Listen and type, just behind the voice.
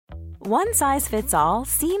One size fits all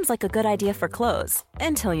seems like a good idea for clothes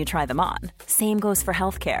until you try them on. Same goes for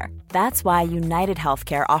healthcare. That's why United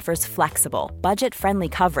Healthcare offers flexible, budget-friendly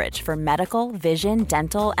coverage for medical, vision,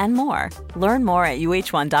 dental, and more. Learn more at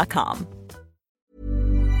uh1.com.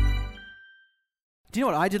 Do you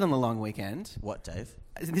know what I did on the long weekend? What, Dave?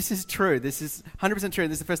 This is true. This is 100% true.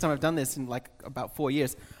 This is the first time I've done this in like about 4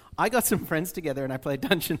 years. I got some friends together and I played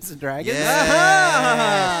Dungeons and Dragons.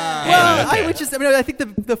 Yeah. Well, I think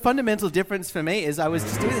the fundamental difference for me is I was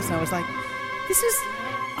just doing this and I was like,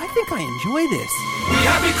 I think I enjoy this. We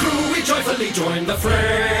happy crew, we joyfully join the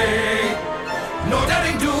fray. No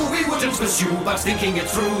daring do, we wouldn't pursue, but thinking it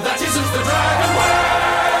through, that isn't the dragon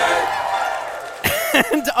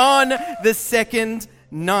way. And on the second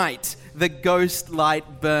night, the ghost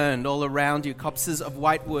light burned all around you. Copses of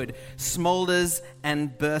white wood smolders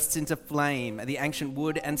and bursts into flame. The ancient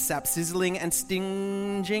wood and sap sizzling and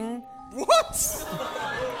stinging. What?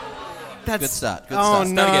 That's Good start. Good oh start.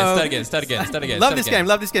 no! Start again. Love this game.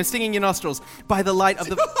 Love this game. Stinging your nostrils by the light of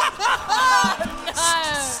the.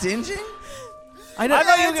 Stinging? I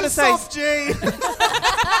thought you were going to say soft G.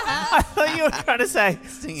 I thought you were trying to say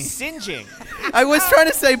Stinging. singeing. I was trying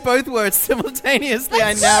to say both words simultaneously.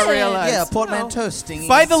 I now realize. Yeah, portmanteau, stinging.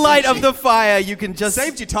 By the light stinging. of the fire, you can just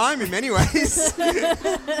Saved you time in many ways.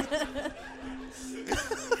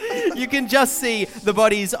 You can just see the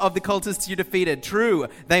bodies of the cultists you defeated. True,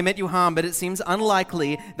 they meant you harm, but it seems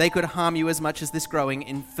unlikely they could harm you as much as this growing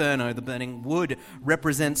inferno. The burning wood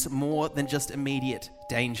represents more than just immediate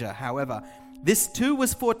danger. However, this too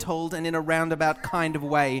was foretold, and in a roundabout kind of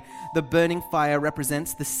way, the burning fire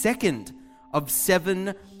represents the second of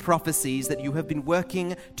 7 prophecies that you have been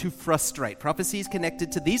working to frustrate. Prophecies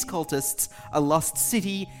connected to these cultists, a lost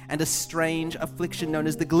city, and a strange affliction known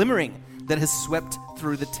as the Glimmering that has swept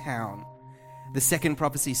through the town. The second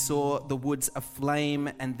prophecy saw the woods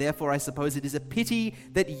aflame, and therefore I suppose it is a pity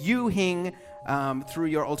that you, Hing, through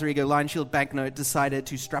your alter ego Lion Shield banknote, decided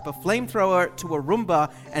to strap a flamethrower to a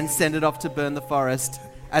Roomba and send it off to burn the forest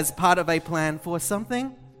as part of a plan for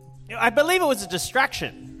something? I believe it was a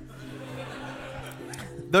distraction.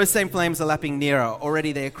 Those same flames are lapping nearer.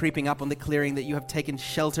 Already they are creeping up on the clearing that you have taken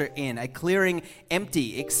shelter in. A clearing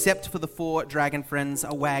empty, except for the 4 dragon friends,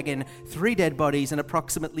 a wagon, 3 dead bodies, and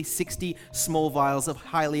approximately 60 small vials of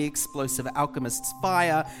highly explosive alchemist's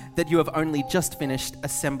fire that you have only just finished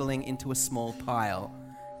assembling into a small pile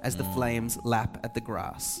as the flames lap at the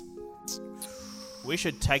grass. We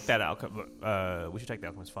should take that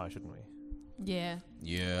alchemist fire, shouldn't we? Yeah.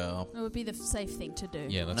 Yeah. It would be the safe thing to do.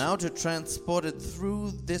 Yeah, Now to transport it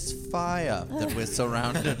through this fire that we're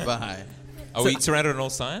surrounded by. Are we surrounded on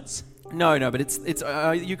all sides? No, but it's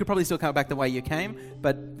you could probably still come back the way you came,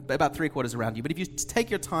 but about 3/4 around you. But if you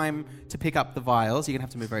take your time to pick up the vials, you're going to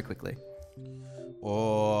have to move very quickly.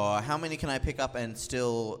 Or how many can I pick up and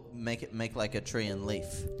still make like a tree and leaf?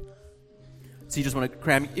 So you just want to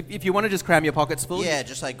cram... If you want to just cram your pockets full... Yeah,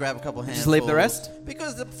 just like grab a couple handfuls. Just leave the rest?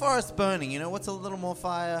 Because the forest's burning, what's a little more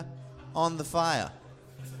fire on the fire?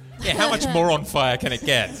 Yeah, how much more on fire can it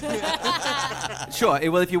get? Sure.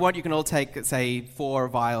 Well, if you want, you can all take, say, 4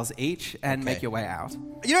 vials each and make your way out.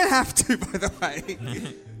 You don't have to, by the way.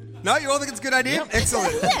 No, you all think it's a good idea? Yep.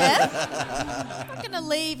 Excellent. Yeah. I'm going to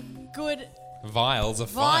leave good... Vials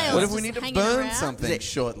of fire. Vials. What if we need to hanging burn around? something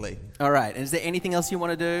shortly? All right. And is there anything else you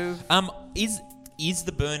want to do? Is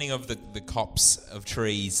the burning of the copse of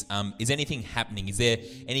trees, is anything happening? Is there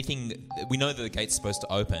anything... We know that the gate's supposed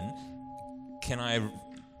to open. Can I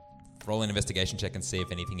roll an investigation check and see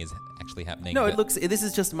if anything is actually happening? No, this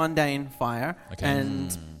is just mundane fire. Okay.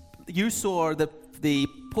 And you saw the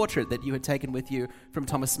portrait that you had taken with you from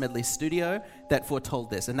Thomas Smedley's studio that foretold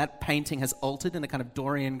this. And that painting has altered in a kind of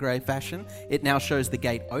Dorian Gray fashion. It now shows the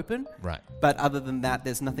gate open. Right. But other than that,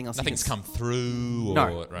 there's nothing else. Nothing's come through? Or,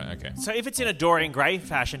 No. Right, okay. So if it's in a Dorian Gray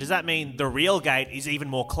fashion, does that mean the real gate is even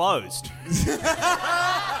more closed?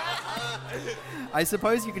 I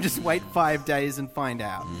suppose you can just wait 5 days and find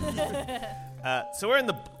out. So we're in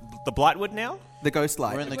the Blightwood now? The ghost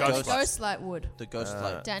light. We're in the Ghostlight Wood. The ghost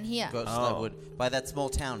light. Down here. Ghost light wood. By that small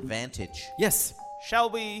town, Vantage. Yes. Shall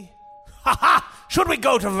we... Should we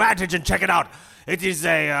go to Vantage and check it out? It is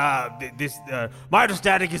my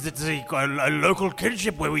understanding is it's a local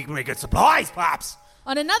kinship where we can get supplies, perhaps.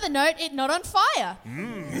 On another note, it's not on fire.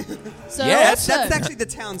 So Yes, also, that's actually the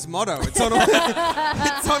town's motto. It's on all,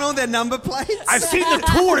 it's on all their number plates. I've seen the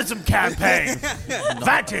tourism campaign.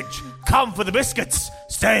 Vantage, come for the biscuits.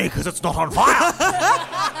 Stay, because it's not on fire.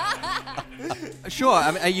 Sure.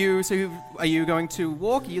 I mean, are you going to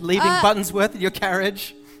walk? Are you leaving Buttonsworth in your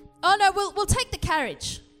carriage? Oh no, we'll take the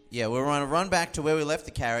carriage. Yeah, we're going to run back to where we left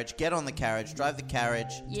the carriage, get on the carriage, drive the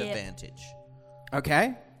carriage to Yeah. Vantage.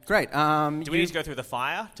 Okay, great. Do we need to go through the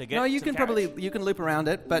fire to get? No, you to can the carriage? probably loop around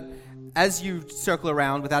it, but as you circle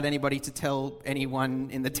around without anybody to tell anyone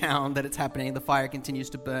in the town that it's happening, the fire continues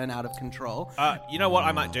to burn out of control. You know what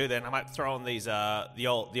I might do then? I might throw on these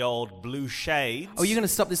the old blue shades. Oh, you're going to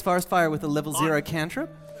stop this forest fire with a level 0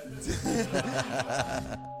 cantrip?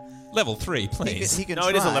 Level 3, please. He can No,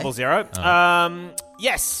 it is a try. level 0.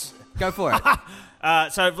 Yes. Go for it.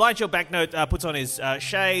 So Blind Shield Banknote puts on his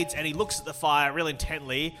shades and he looks at the fire real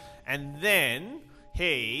intently, and then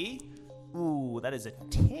he... Ooh, that is a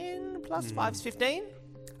 10 plus 5 is 15?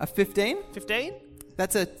 A 15? 15?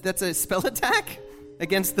 That's a spell attack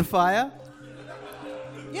against the fire?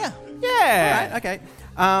 Yeah. Yeah. Right, okay.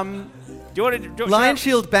 Do you want to... Lion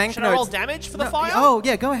Shield Should I Banknote. roll damage for the fire? Oh,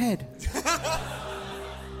 yeah, go ahead.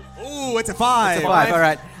 Ooh, it's a 5. It's a 5, all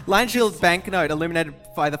right. Lion Shield Banknote, illuminated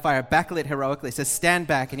by the fire, backlit heroically, says stand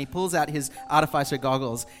back, and he pulls out his artificer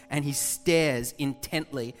goggles and he stares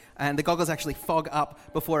intently, and the goggles actually fog up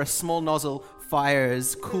before a small nozzle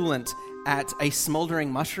fires coolant at a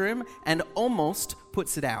smoldering mushroom and almost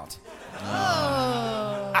puts it out.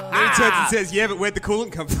 Then he turns and says, yeah, but where'd the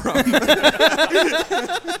coolant come from?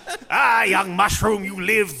 Ah, young mushroom, you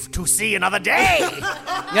live to see another day.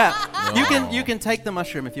 Yeah, you can take the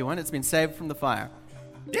mushroom if you want. It's been saved from the fire.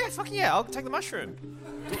 Yeah, fucking yeah. I'll take the mushroom.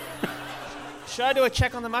 Should I do a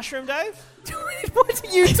check on the mushroom, Dave? What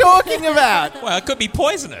are you talking about? Well, it could be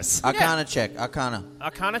poisonous. Arcana check. Arcana.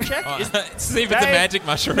 Arcana check? See if it's a Dave? magic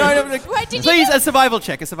mushroom. No, Wait, did you please, do- a survival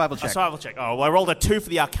check. A survival A check. survival check. Oh, well, I rolled a 2 for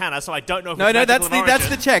the Arcana, so I don't know if No, it's that's magical in that's the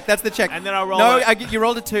origin. check. That's the check. And then I roll No, a- you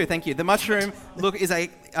rolled a 2. Thank you. The mushroom is a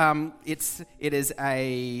it is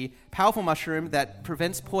a powerful mushroom that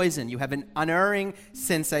prevents poison. You have an unerring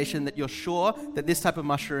sensation that you're sure that this type of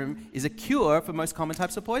mushroom is a cure for most common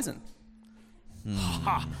types of poison.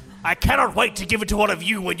 Ha, I cannot wait to give it to one of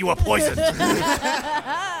you when you are poisoned.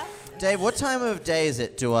 Dave, what time of day is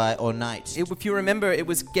it, or night? If you remember, it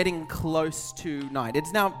was getting close to night.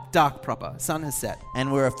 It's now dark proper. Sun has set.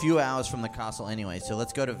 And we're a few hours from the castle anyway, so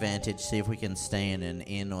let's go to Vantage, see if we can stay in an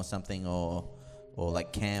inn or something, or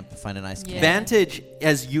like camp, find a nice camp. Vantage,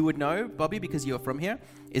 as you would know, Bobby, because you're from here,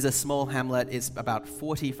 is a small hamlet. It's about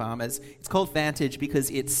 40 farmers. It's called Vantage because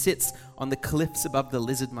it sits on the cliffs above the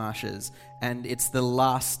lizard marshes, and it's the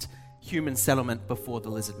last human settlement before the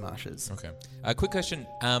lizard marshes. Okay. A quick question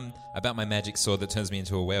about my magic sword that turns me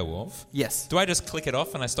into a werewolf. Yes. Do I just click it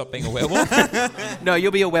off and I stop being a werewolf? No,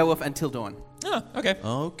 you'll be a werewolf until dawn. Oh, okay.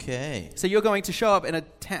 Okay. So you're going to show up in a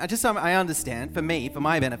town. Just so I understand, for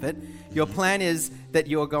my benefit, your plan is that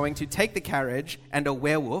you're going to take the carriage and a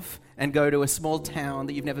werewolf and go to a small town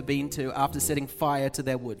that you've never been to after setting fire to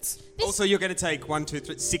their woods. Also, you're going to take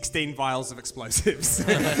 16 vials of explosives.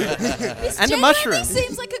 This And a genuinely mushroom.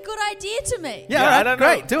 seems like a good idea to me. Yeah, I all right, don't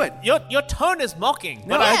great, know. do it. Your tone is mocking,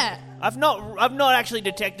 but Yeah. I've not actually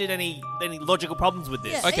detected any logical problems with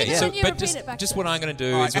this. Yeah. Okay, Even so when you but repeat it back just to what them. I'm going to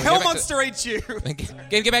do All is right, a we'll hell get back monster eats you.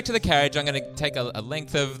 get back to the carriage. I'm going to take a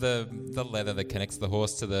length of the leather that connects the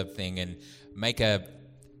horse to the thing and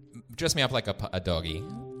dress me up like a doggy.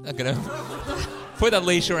 I'm going to put a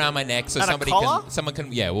leash around my neck so And a someone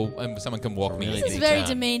can walk me. This into is the very town.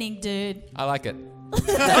 demeaning, dude. I like it.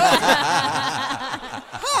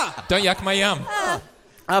 Don't yuck my yum.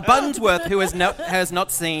 Buttonsworth, who has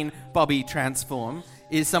not seen Bobby transform,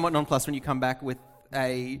 is somewhat nonplussed when you come back with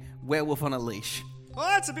a werewolf on a leash. Oh,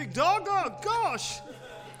 that's a big dog. Oh, gosh.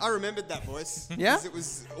 I remembered that voice. Yeah? 'Cause it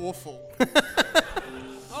was awful.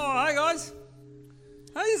 Oh, hey guys.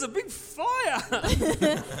 Hey, there's a big fire.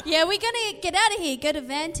 Yeah, we're gonna get out of here. Go to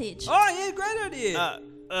Vantage. Oh, yeah, great idea.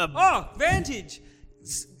 Vantage.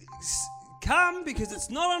 Come because it's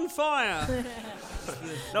not on fire.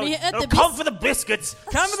 No, Me at no, the come bis- for the biscuits.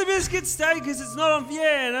 Come for the biscuits, stay because it's not on.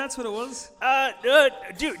 Yeah, that's what it was.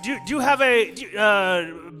 Do you have a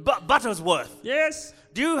Buttersworth? Yes.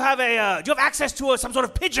 Do you have access to some sort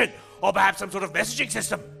of pigeon or perhaps some sort of messaging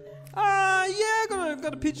system? Yeah,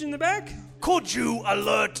 got a pigeon in the back. Could you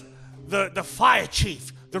alert the fire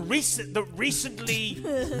chief, the recently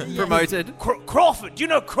Promoted. Crawford? Do you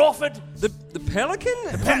know Crawford? The pelican?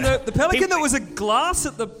 From the pelican that was a glass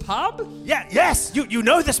at the pub? Yeah, yes, you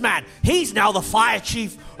know this man. He's now the fire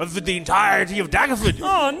chief of the entirety of Daggerford.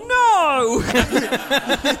 Oh, no!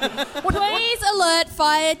 Please alert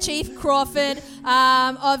Fire Chief Crawford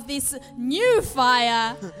of this new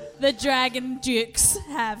fire the Dragon Dukes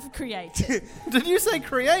have created. Did you say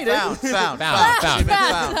created? Found.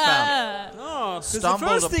 Oh, because the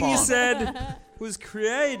Stumbled first thing you upon. said was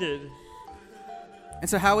created. And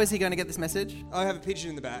so how is he going to get this message? I have a pigeon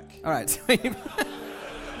in the back. All right. So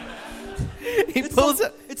He pulls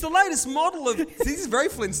it. It's the latest model of. This is very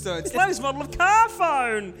Flintstones. It's the latest model of car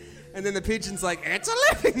phone. And then the pigeon's like, it's a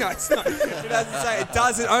living. No, it's not. It doesn't say it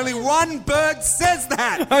doesn't. Only one bird says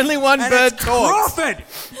that. Only one bird it's talks. Crawford.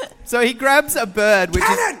 So he grabs a bird, which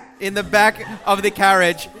is in the back of the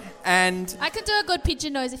carriage, and I can do a good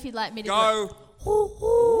pigeon noise if you'd like me to. Go.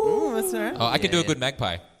 Ooh, that's all right. Oh, I can do a good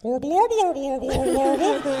magpie.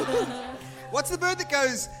 What's the bird that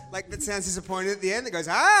goes that sounds disappointed at the end? That goes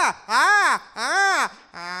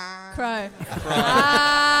Crow.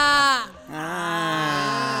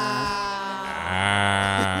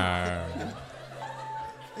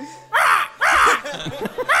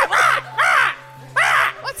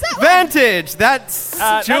 What's that? Vantage. That's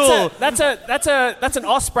Jewel. That's an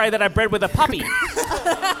osprey that I bred with a puppy.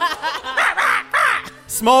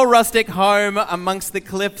 Small rustic home amongst the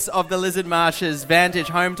cliffs of the Lizard Marshes. Vantage,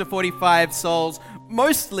 home to 45 souls.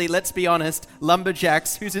 Mostly, let's be honest,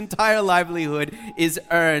 lumberjacks whose entire livelihood is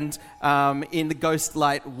earned in the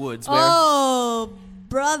Ghostlight Woods. Oh,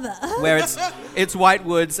 brother. Where its white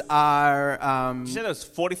woods are... Did you say there was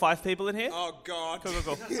 45 people in here? Oh, God. Go.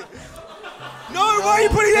 No, why are you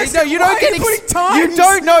putting that? No, you don't get putting times?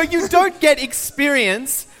 You don't get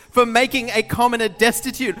experience for making a commoner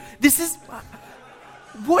destitute. This is...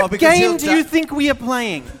 What game do you think we are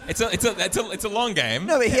playing? It's a long game.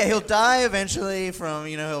 No, but yeah, he'll die eventually from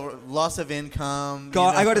loss of income.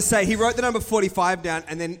 God, I got to say, he wrote the number 45 down,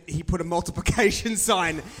 and then he put a multiplication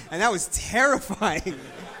sign, and that was terrifying.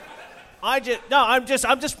 I'm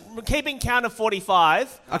just keeping count of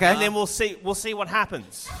 45. Okay. And then we'll see what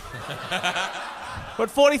happens.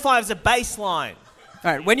 But 45 is a baseline.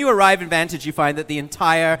 All right, when you arrive in Vantage, you find that the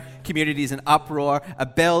entire community is in uproar. A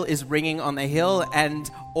bell is ringing on the hill, and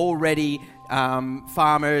already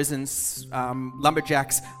farmers and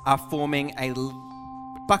lumberjacks are forming a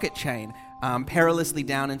bucket chain perilously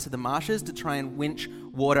down into the marshes to try and winch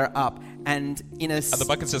water up. And in a... Are the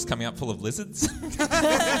buckets just coming up full of lizards?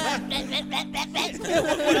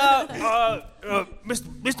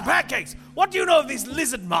 Mr. Pancakes, what do you know of these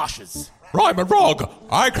lizard marshes? I'm a Rog.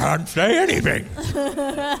 I can't say anything.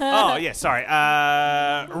 Oh, yeah, sorry.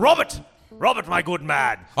 Robert, my good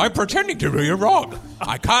man. I'm pretending to be a Rog.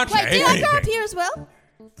 I can't Wait, say did I anything. go up here as well?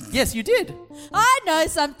 Yes, you did. I know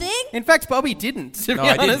something. In fact, Bobby didn't, to be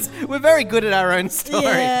I honest. We're very good at our own story.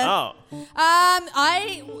 Yeah. Oh.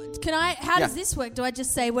 How does this work? Do I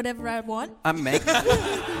just say whatever I want?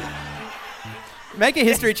 Make a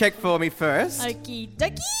history check for me first. Okie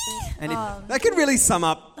dokie. And That could really sum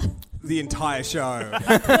up the entire show.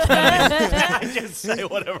 Just say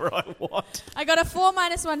whatever I want. I got a 4 -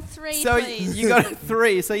 1 3, So please. you got a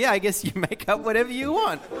 3. So yeah, I guess you make up whatever you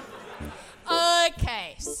want.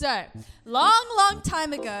 Okay, so long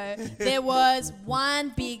time ago, there was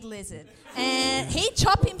one big lizard, and he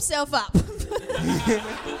chopped himself up into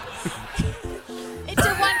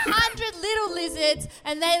 100 little lizards,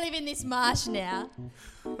 and they live in this marsh now.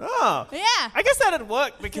 Oh. Yeah. I guess that'd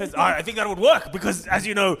work because... I think that would work because, as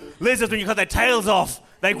you know, lizards, when you cut their tails off,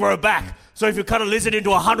 they grow back. So if you cut a lizard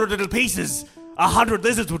into 100 little pieces, 100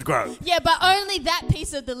 lizards would grow. Yeah, but only that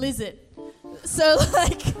piece of the lizard. So,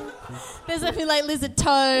 there's nothing like lizard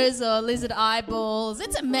toes or lizard eyeballs.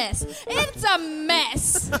 It's a mess. It's a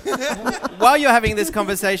mess. While you're having this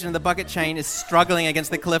conversation, the bucket chain is struggling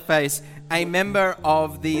against the cliff face. A member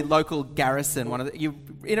of the local garrison, you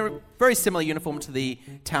in a very similar uniform to the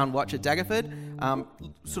town watch at Daggerford,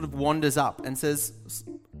 sort of wanders up and says,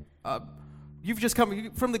 "You've just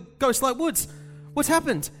come from the Ghostlight Woods. What's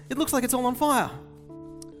happened? It looks like it's all on fire."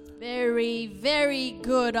 Very, very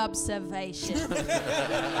good observation.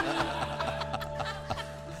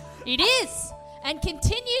 It is, and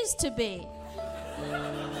continues to be.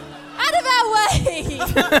 Out of our way!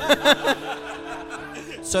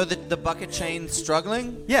 So the bucket chain's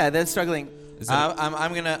struggling? Yeah, they're struggling.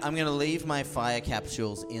 I'm gonna leave my fire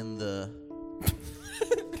capsules in the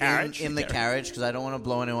Carriage? in the carriage because I don't want to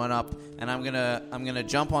blow anyone up, and I'm gonna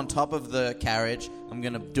jump on top of the carriage. I'm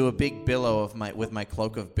gonna do a big billow with my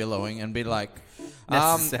cloak of billowing and be like,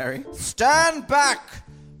 Necessary. Stand back!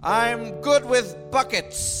 I'm good with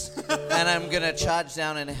buckets. And I'm going to charge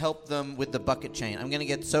down and help them with the bucket chain. I'm going to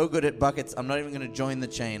get so good at buckets, I'm not even going to join the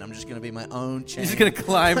chain. I'm just going to be my own chain. You're just going to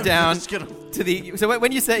climb down to the... So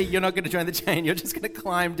when you say you're not going to join the chain, you're just going to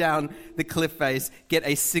climb down the cliff face, get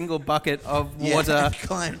a single bucket of water.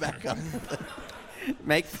 Climb back up.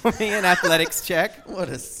 Make for me an athletics check. What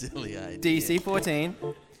a silly idea. DC 14.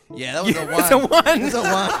 Yeah, that was a 1. It's a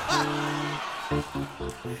 1. It's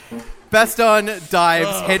a 1. Baston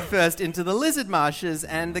dives headfirst into the lizard marshes,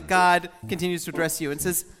 and the guard continues to address you and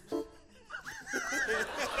says,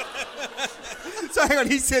 So So hang on,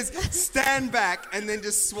 he says, stand back, and then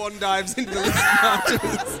just swan dives into the lizard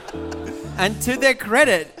afterwards. And to their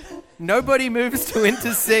credit, nobody moves to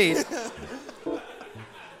intercede.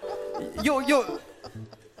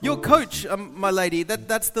 Your coach, my lady,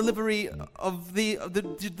 that's the livery of the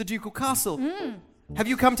ducal castle. Have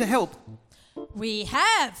you come to help? We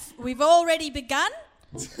have. We've already begun.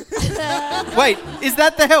 Wait, is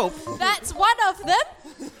that the help? That's one of them.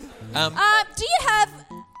 Do you have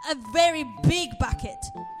a very big bucket?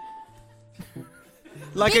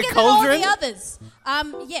 Like Bigger a cauldron? than all the others.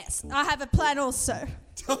 Yes, I have a plan also.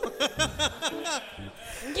 Give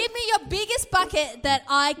me your biggest bucket that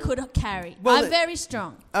I could carry. Well, I'm very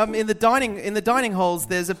strong. In the dining halls,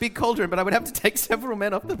 there's a big cauldron, but I would have to take several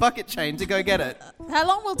men off the bucket chain to go get it. How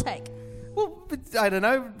long will it take? Well, I don't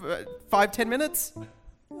know, 5-10 minutes.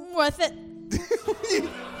 Worth it.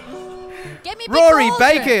 Get me a big Rory,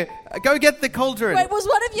 cauldron. Baker, go get the cauldron. Wait, was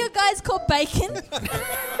one of you guys called Bacon?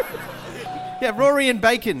 Yeah, Rory and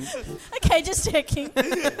Bacon. Okay, just checking.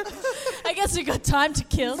 I guess we got time to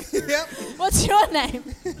kill. Yep. What's your name?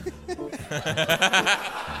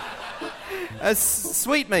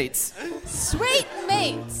 Sweetmeats.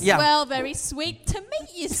 Sweetmeats. Yeah. Well, very sweet to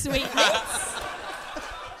meet you, Sweetmeats.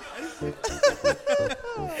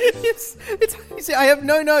 You see, I have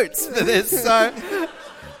no notes for this, so...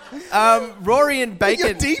 Rory and Bacon...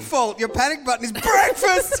 Your default, your panic button is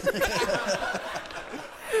breakfast!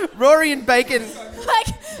 Rory and Bacon... Like,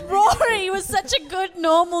 Rory was such a good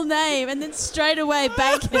normal name, and then straight away,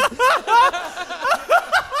 Bacon.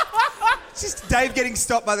 Just Dave getting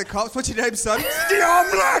stopped by the cops. What's your name, son? The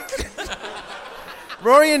omelette!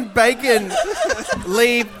 Rory and Bacon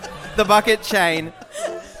leave the bucket chain.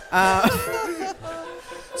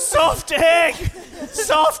 Soft egg!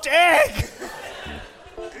 Soft egg!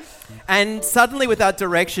 And suddenly, without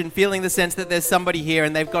direction, feeling the sense that there's somebody here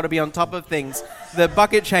and they've got to be on top of things, the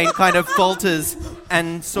bucket chain kind of falters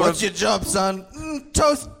and sort What's your job, son?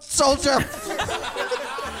 Toast soldier.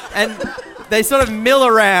 And they sort of mill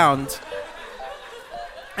around.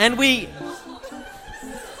 And we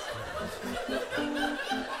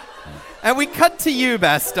cut to you,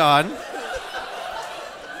 Baston.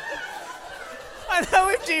 I know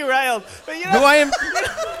we've derailed, but you know... Who I am...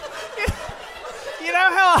 You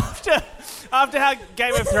know how after how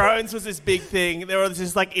Game of Thrones was this big thing, there was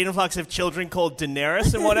this like influx of children called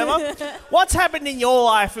Daenerys and whatever? What's happened in your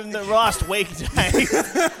life in the last week, Dave?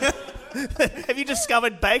 Have you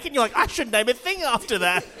discovered bacon? You're like, I should name a thing after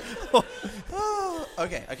that.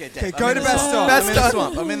 Okay, Dave. Okay, go to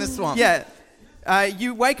Baston. I'm in the swamp. Yeah.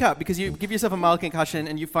 You wake up because you give yourself a mild concussion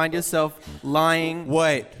and you find yourself lying...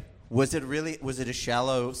 Wait, was it a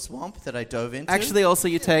shallow swamp that I dove into? Actually, also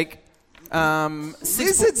you take...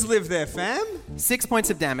 Lizards live there, fam. 6 points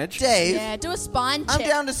of damage. Dave, Yeah, do a spine check. I'm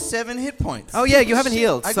down to 7 hit points. Oh yeah, you haven't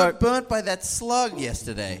healed. I got burnt by that slug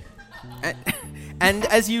yesterday. And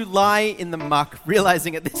as you lie in the muck,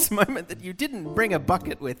 realizing at this moment that you didn't bring a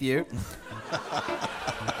bucket with you,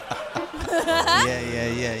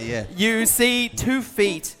 Yeah. you see 2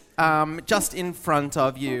 feet just in front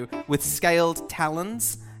of you with scaled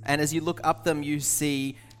talons, and as you look up them, you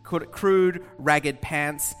see crude, ragged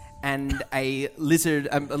pants and a lizard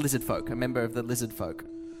folk, a member of the lizard folk.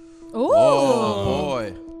 Ooh. Oh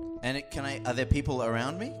boy. And are there people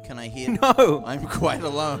around me? Can I hear? No. I'm quite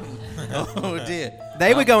alone. Oh dear.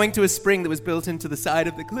 They were going to a spring that was built into the side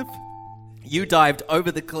of the cliff. You dived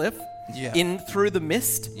over the cliff, in through the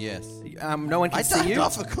mist. Yes. No one can see you. I dived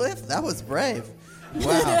off a cliff. That was brave.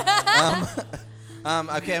 Wow.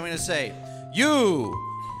 Okay, I'm going to say, you,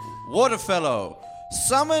 Waterfellow,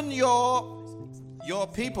 summon your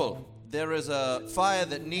people. There is a fire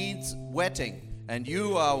that needs wetting, and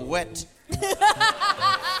you are wet. He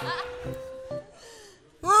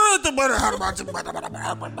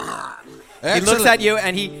looks at you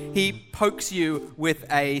and he pokes you with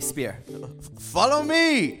a spear. Follow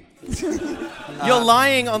me. You're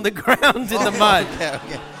lying on the ground in the mud.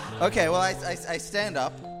 Okay, well, I stand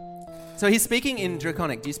up. So he's speaking in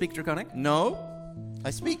Draconic. Do you speak Draconic? No. I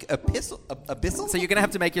speak abyssal. So you're gonna have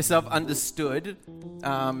to make yourself understood.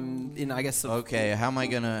 In I guess. Okay, how am I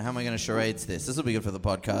gonna charades this? This will be good for the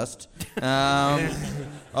podcast.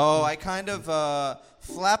 I kind of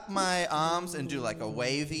flap my arms and do like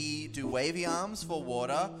wavy arms for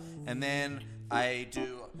water, and then I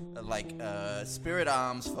do spirit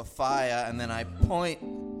arms for fire, and then I point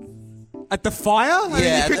at the fire.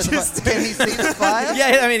 Yeah, can he see the fire?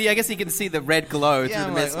 Yeah, I mean, I guess he can see the red glow through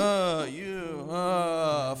the mist.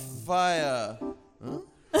 Fire.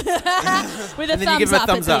 With a And then you give him a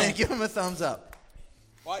thumbs up. And then give him a thumbs up.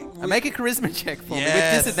 Make a charisma check for me with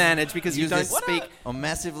Yes. disadvantage because you Use don't this- speak. Oh,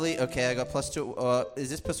 massively. Okay, I got +2. Is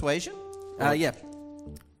this persuasion? Yeah.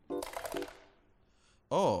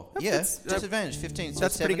 Oh, That's- disadvantage 15. So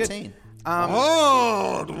that's pretty good. 17.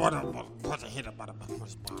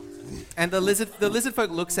 And the lizard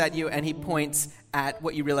folk looks at you and he points at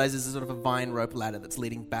what you realize is a sort of a vine rope ladder that's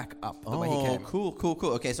leading back up the way he came. Cool.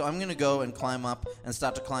 Okay, so I'm gonna go and climb up and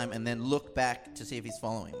start to climb, and then look back to see if he's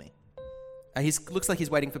following me. He looks like he's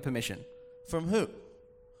waiting for permission. From who?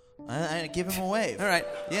 I give him a wave. All right.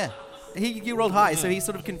 Yeah. You rolled high, so he's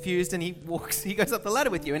sort of confused and he goes up the ladder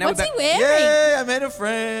with you. And now What's we're he back. wearing? Yay! I made a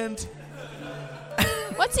friend.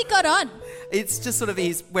 What's he got on? It's just sort of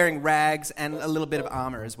he's wearing rags and a little bit of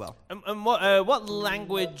armor as well. And what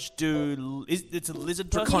language it's a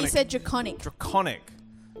lizard person? He said draconic. Draconic.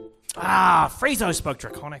 Friezo spoke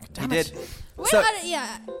Draconic. Damn He it. did. Well, So-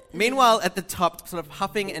 yeah. Meanwhile, at the top, sort of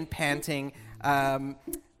huffing and panting,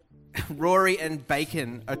 Rory and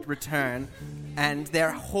Bacon return, and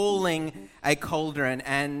they're hauling a cauldron.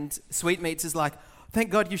 And Sweetmeats is like, "Thank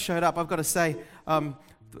God you showed up. I've got to say, I'm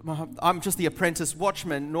just the apprentice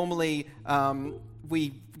watchman. Normally,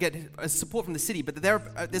 we get support from the city, but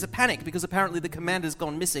there's a panic because apparently the commander's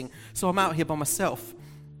gone missing. So I'm out here by myself."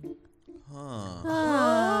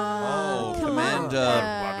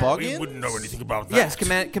 Commander We Boggin? wouldn't know anything about that. Yes,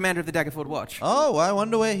 commander of the Daggerford Watch. Oh, I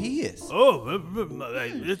wonder where he is. Oh,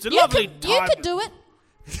 it's a You lovely could time. do it.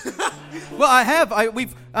 Well, I have.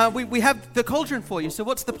 We have the cauldron for you. So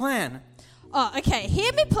what's the plan? Oh, okay.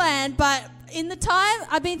 Hear me plan, but in the time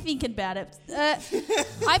I've been thinking about it.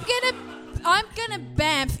 I'm gonna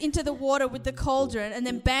bamf into the water with the cauldron and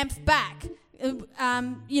then bamf back.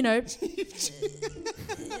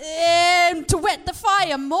 To wet the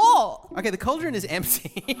fire more. Okay, the cauldron is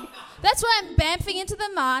empty. That's why I'm bamfing into the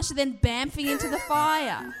marsh, then bamfing into the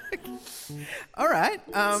fire. All right.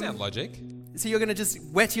 Sound logic. So you're going to just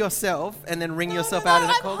wet yourself and then wring yourself No, out in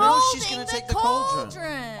a I'm cauldron? holding she's gonna the take the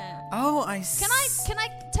cauldron. Oh, I see. Can I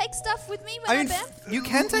take stuff with me when I bamf? You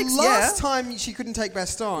can take Last time she couldn't take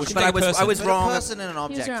Baston. But I was But wrong. a person and an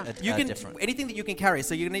object wrong. You are can different. anything that you can carry.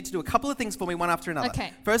 So you need to do a couple of things for me, one after another.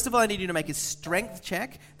 Okay. First of all, I need you to make a strength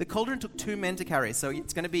check. The cauldron took 2 men to carry, so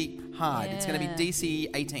it's going to be hard. It's going to be Yeah. DC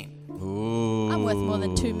 18 I'm worth more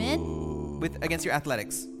than 2 men. against your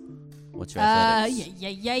athletics. What's your athletics?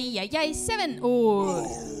 Yay, 7. Ooh.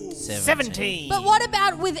 17. But what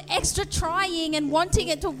about with extra trying and wanting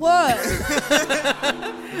it to work?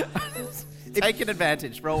 Take an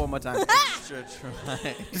advantage. Roll one more time. Extra try.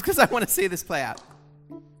 Just because I want to see this play out.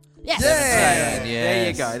 Yes. Yes. There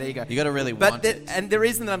you go. There you go. You got to really But want it. and the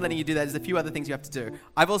reason that I'm letting you do that is a few other things you have to do.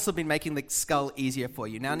 I've also been making the skull easier for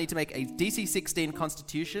you. Now I need to make a DC 16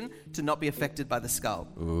 Constitution to not be affected by the skull.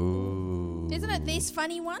 Isn't it this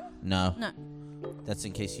funny one? No. No. That's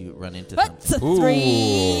in case you run into But something. 3.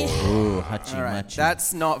 Ooh, hachi All right, machi.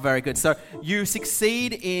 that's not very good. So you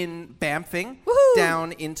succeed in bamfing Woohoo!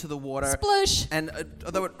 down into the water. Sploosh. And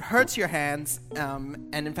although it hurts your hands,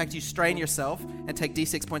 and in fact you strain yourself and take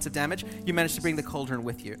D6 points of damage, you manage to bring the cauldron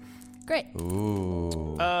with you. Great.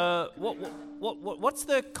 What's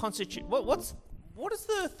the constitute? What is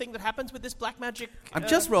the thing that happens with this black magic? I'm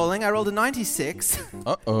just rolling. I rolled a 96.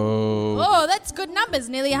 Uh-oh. Oh, that's good numbers.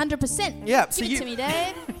 Nearly 100%. Yeah, Give so it you- to me,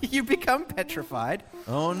 Dave. You become petrified.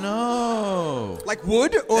 Oh, no. Like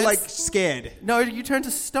wood or like scared? No, you turn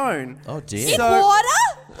to stone. Oh, In dear. water?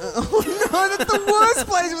 Oh no, that's the worst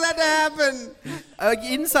place for that to happen.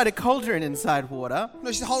 Inside a cauldron inside water.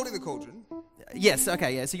 No, she's holding the cauldron. Yes,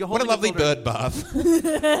 okay, yeah. So you're What a holding lovely cauldron.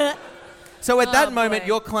 bird bath. So at that Oh, moment, boy.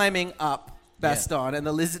 you're climbing up Baston, and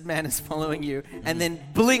the lizard man is following you. And then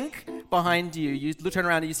blink behind you. You turn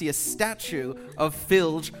around and you see a statue of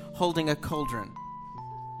Filge holding a cauldron.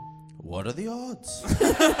 What are the odds?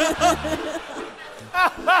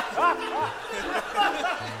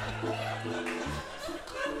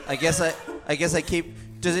 I guess I keep.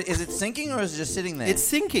 Is it sinking or is it just sitting there? It's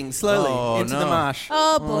sinking slowly into the marsh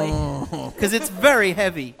Oh, boy. because it's very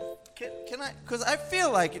heavy. Can I? Because I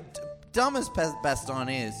feel like, dumb as Baston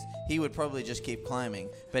is, he would probably just keep climbing.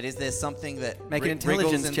 But is there something that Make an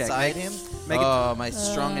intelligence wriggles check. inside him? Make it- Oh, my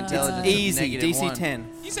strong intelligence. is Easy, -1. DC 10.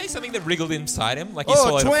 You say something that wriggled inside him, like he Oh,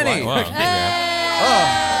 swallowed 20. a fly.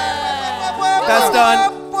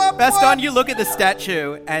 Wow, there Baston, you look at the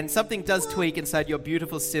statue, and something does tweak inside your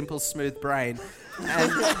beautiful, simple, smooth brain.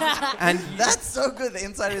 And That's so good. The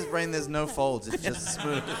inside of his brain, there's no folds. It's just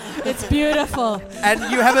smooth. It's beautiful.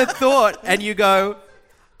 you have a thought, and you go,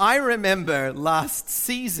 I remember last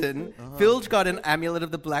season, Filge got an amulet of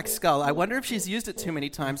the Black Skull. I wonder if she's used it too many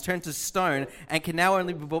times, turned to stone, and can now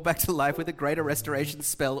only be brought back to life with a greater restoration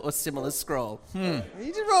spell or similar scroll. You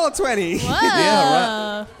did roll a 20.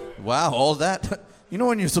 Yeah, right. Wow, all that. You know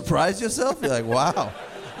when you surprise yourself? You're like, wow.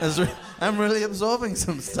 I'm really absorbing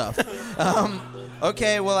some stuff.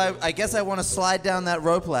 Okay, well, I guess I want to slide down that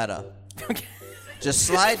rope ladder. Okay. Just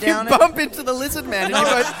slide You down bump into the lizard man and you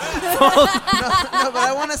both fall. No, but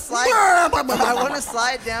I want to slide. I want to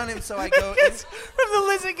slide down him so I go. From the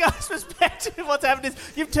lizard guy's perspective, what's happened is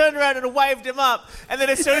you've turned around and waved him up, and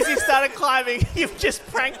then as soon as he started climbing, you've just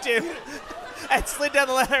pranked him and slid down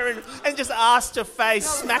the ladder and just asked to face,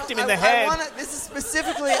 smacked him in the head. This is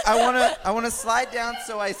specifically. I want to slide down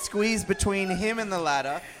so I squeeze between him and the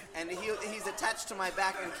ladder, and he's attached to my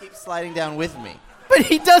back and keeps sliding down with me. But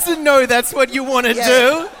he doesn't know that's what you want to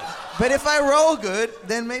do. But if I roll good,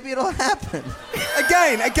 then maybe it'll happen.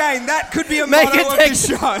 Again, that could be a motto of the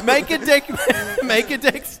show. Make a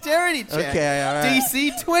dexterity check. Okay, all right.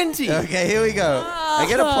 DC 20. Okay, here we go. I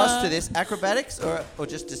get a plus to this. Acrobatics or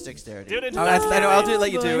just dexterity? Do it. I'll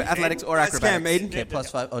let you do athletics or Dice acrobatics. cam, Maiden. Okay, plus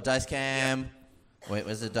 5. Oh, dice cam. Wait,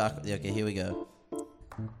 where's the dark? Okay, here we go.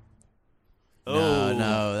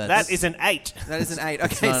 No, that is an 8. That is an 8.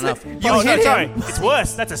 Okay, not enough. Sorry, it's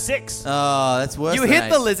worse. That's a 6. Oh, that's worse. You than hit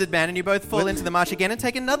 8. the lizard man and you both fall into the marsh again and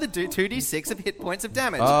take another 2d6 of hit points of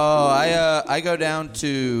damage. Oh, I go down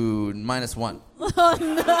to -1.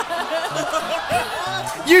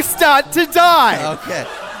 You start to die. Okay,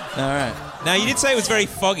 all right. Now, you did say it was very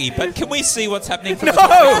foggy, but can we see what's happening from No! the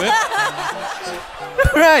top of it?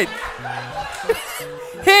 Right.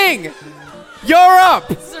 Hing, you're up.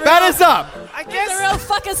 Batter's up. I It's guess. a real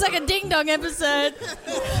fucking suck a ding dong episode.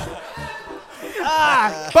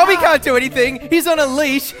 Bobby can't do anything. He's on a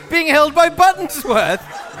leash being held by Buttonsworth.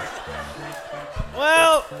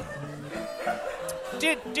 Well,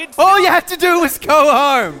 did All you had to do was go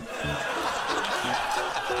home.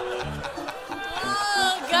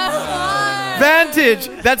 Oh, go on. Vantage,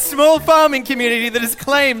 that small farming community that has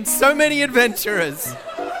claimed so many adventurers.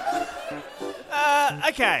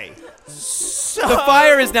 okay. So The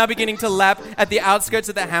fire is now beginning to lap at the outskirts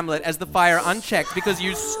of the hamlet as the fire unchecked because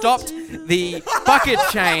you stopped the bucket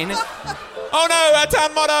chain. Oh no, our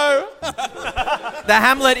town motto! The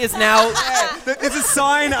hamlet is now... There's a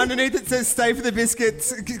sign underneath that says "Stay for the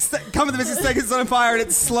biscuits." Come for the biscuits, take it's on fire, and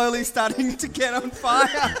it's slowly starting to get on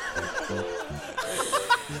fire.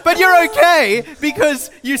 But you're okay because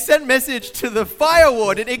you sent message to the fire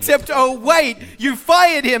warden, except, oh wait, you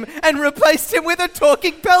fired him and replaced him with a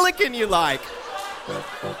talking pelican you like.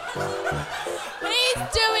 He's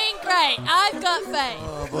doing great. I've got faith.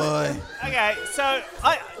 Oh boy. okay, so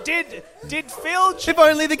I did Filch. If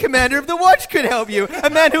only the commander of the watch could help you. A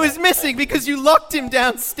man who is missing because you locked him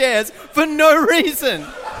downstairs for no reason.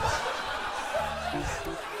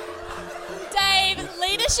 Dave,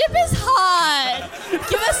 leadership is hard.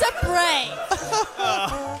 Give us a break.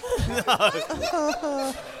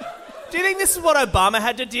 Do you think this is what Obama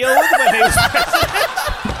had to deal with when he was president?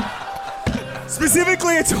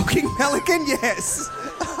 Specifically, a talking pelican. Yes.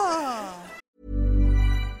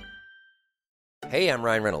 Hey, I'm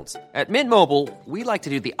Ryan Reynolds. At Mint Mobile, we like to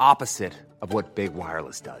do the opposite of what Big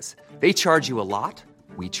Wireless does. They charge you a lot,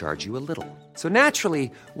 we charge you a little. So naturally,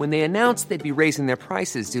 when they announced they'd be raising their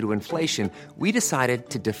prices due to inflation, we decided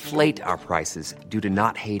to deflate our prices due to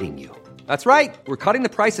not hating you. That's right. We're cutting the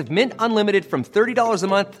price of Mint Unlimited from $30 a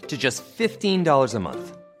month to just $15 a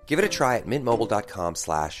month. Give it a try at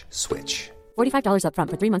mintmobile.com/switch. $45 up front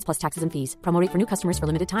for 3 months plus taxes and fees. Promo rate for new customers for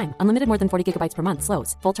limited time. Unlimited more than 40 gigabytes per month.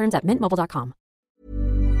 Slows full terms at mintmobile.com.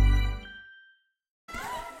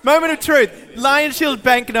 Moment of truth. Lion Shield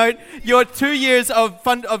banknote. Your 2 years of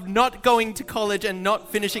fun of not going to college and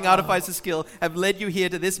not finishing Artificer skill have led you here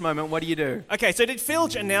to this moment. What do you do? Okay, so did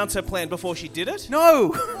Filch announce her plan before she did it?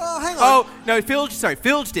 No. Oh, hang on. Oh no,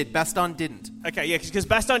 Filge did. Baston didn't. Okay, yeah, because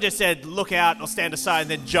Baston just said, "Look out" or "Stand aside," and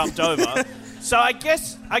then jumped over. So I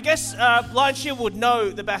guess Lion Shield would know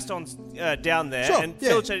the Baston's down there, Sure, and yeah.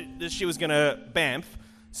 Filch said that she was going to bamf.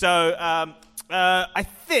 So I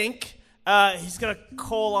think he's going to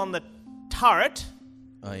call on the turret.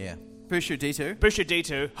 Oh yeah. Bushu D2. Bushu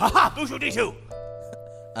D2. Haha, Bushu D2.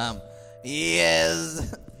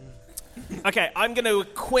 Yes. Okay, I'm going to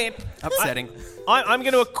equip. Upsetting. I'm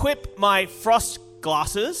going to equip my frost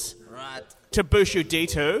glasses Right. to Bushu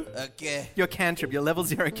D2. Okay. Your cantrip, your level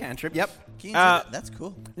 0 cantrip. Yep. Can you do that? That's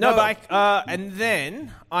cool. No, but and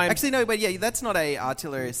then I'm Actually, no, but yeah, that's not a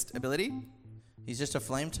artillerist ability. He's just a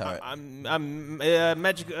flame turret. I'm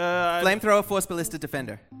magic. Flamethrower, force ballista,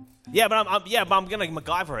 defender. Yeah, but I'm gonna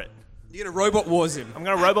MacGyver it. You're going to Robot Wars him. I'm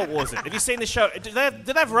going to Robot Wars him. Have you seen the show? Do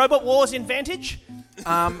they have Robot Wars in Vantage?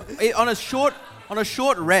 On a short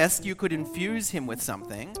rest, you could infuse him with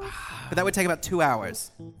something, but that would take about 2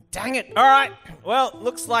 hours. Dang it. All right. Well,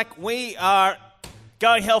 looks like we are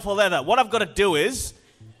going hell for leather. What I've got to do is...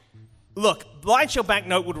 Look, Blind Shell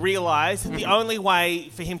Banknote would realise that the only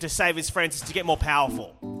way for him to save his friends is to get more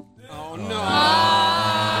powerful. Oh, no.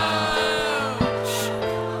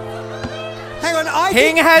 Hang on,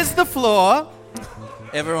 King has the floor.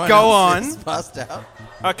 Everyone Go else on. is passed out.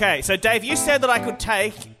 Okay, so Dave, you said that I could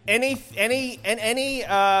take any at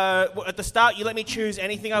the start you let me choose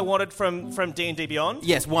anything I wanted from D&D Beyond.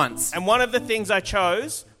 Yes, once. And one of the things I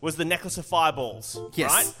chose was the Necklace of Fireballs.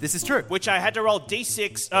 Yes, right? this is true. Which I had to roll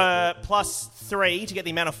D6 plus 3 to get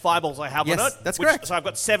the amount of fireballs I have on Yes, it. that's correct. So I've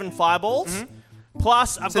got 7 fireballs.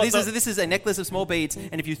 Plus, I've got this is a necklace of small beads,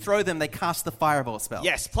 and if you throw them, they cast the fireball spell.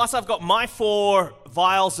 Yes, plus I've got my 4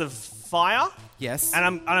 vials of fire. Yes.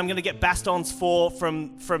 And I'm going to get Baston's 4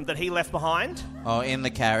 from that he left behind. Oh, in the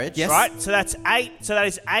carriage. Yes. Right? So that's 8. So that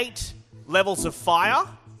is 8 levels of fire.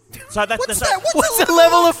 So that's What's that? What's the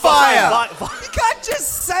level of fire? You can't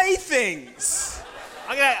just say things.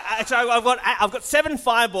 So I've got 7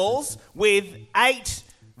 fireballs with 8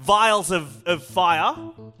 vials of fire,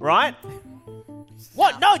 right?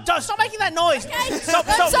 What? No, don't stop making that noise. Okay. Stop,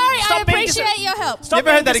 I'm stop, sorry, stop I being appreciate your help. Stop You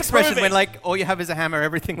ever heard that being expression disapproving. when, all you have is a hammer,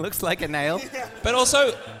 everything looks like a nail? But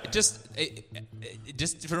also, just a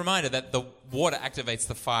reminder that the water activates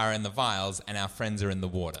the fire in the vials, and our friends are in the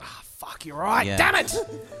water. Fuck, you're right. Yeah. Damn it.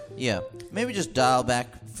 Yeah. Maybe just dial back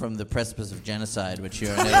from the precipice of genocide, which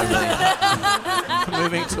you're inevitably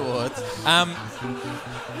moving towards.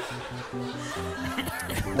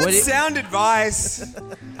 Sound advice.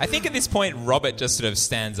 I think at this point, Robert just sort of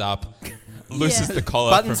stands up, looses the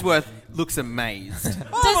collar. Buttonsworth looks amazed.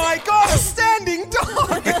 Oh my God, a standing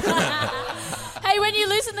dog. Hey, when you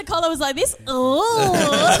loosen the collar, it was like this. Ooh.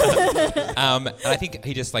 And I think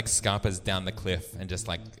he just scarpers down the cliff and just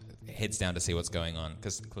heads down to see what's going on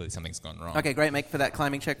because clearly something's gone wrong. Okay, great. Make for that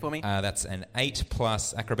climbing check for me. That's an 8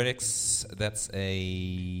 plus acrobatics. That's a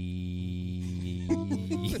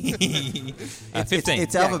 15.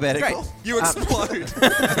 It's alphabetical. great. You explode.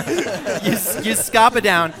 You scarper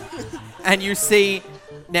down, and you see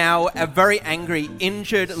now a very angry,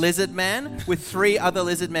 injured lizard man with 3 other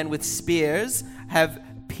lizard men with spears have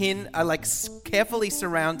carefully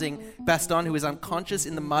surrounding Baston, who is unconscious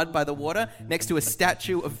in the mud by the water, next to a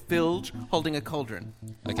statue of Filge holding a cauldron.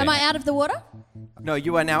 Okay. Am I out of the water? No,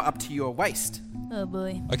 you are now up to your waist. Oh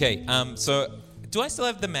boy. Okay, so do I still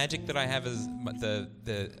have the magic that I have as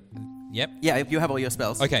the Yep. Yeah, you have all your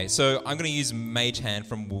spells. Okay, so I'm going to use Mage Hand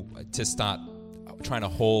to start trying to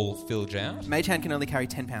haul Filge out. Mage Hand can only carry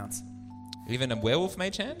 10 pounds. Even a werewolf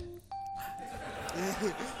Mage Hand?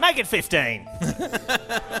 Make it 15.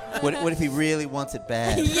 What if he really wants it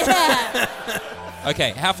bad? Yeah.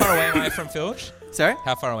 Okay, how far away am I from Filge? Sorry?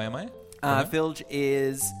 How far away am I? Filge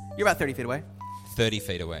is... You're about 30 feet away. 30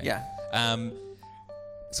 feet away. Yeah.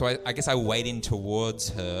 So I guess I wade in towards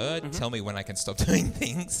her, tell me when I can stop doing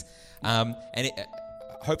things.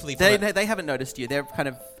 Hopefully... They haven't noticed you. They're kind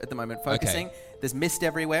of, at the moment, focusing. Okay. There's mist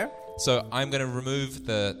everywhere. So I'm going to remove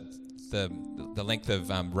the length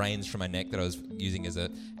of reins from my neck that I was using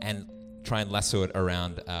and try and lasso it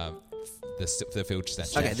around the Filge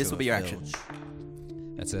statue. Okay, this will be your action.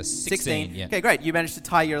 That's a 16. Yeah. Okay, great. You managed to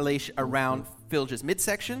tie your leash around Filge's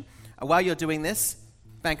midsection. While you're doing this,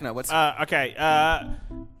 Banknote, what's... Okay.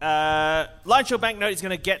 Lion Shell Banknote is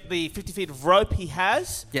going to get the 50 feet of rope he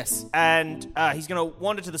has. Yes. And he's going to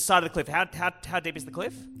wander to the side of the cliff. How deep is the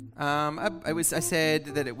cliff? I said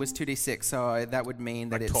that it was 2d6, so that would mean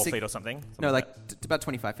that it's 12 feet or something? No, about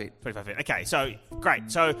 25 feet. 25 feet. Okay, so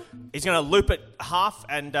great. So he's going to loop it half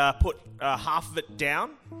and put half of it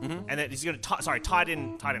down, and then he's going to tie it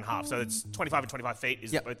in half. So it's 25 and 25 feet.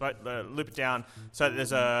 Is loop it down so that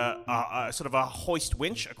there's a sort of a hoist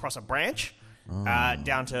winch across a branch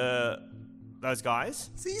down to those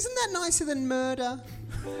guys. See, isn't that nicer than murder?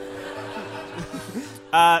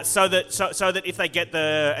 So that if they get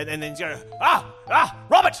and then he's going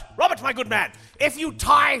Robert, my good man, if you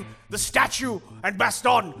tie the statue and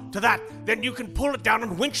Baston to that, then you can pull it down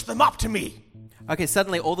and winch them up to me. Okay,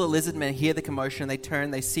 suddenly all the lizard men hear the commotion. They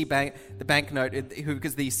turn, they see the Banknote,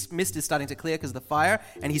 because the mist is starting to clear because of the fire,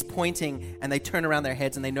 and he's pointing, and they turn around their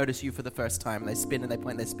heads and they notice you for the first time. They spin and they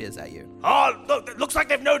point their spears at you. Oh, look, it looks like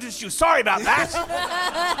they've noticed you. Sorry about that.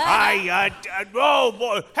 Oh,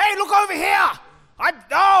 boy. Hey, look over here.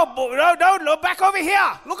 No, look back over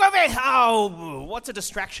here. Look over here. Oh, what's a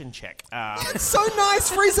distraction check? It's so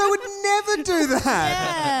nice. Frieza would never do that.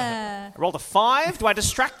 Yeah. Uh, I rolled a 5. Do I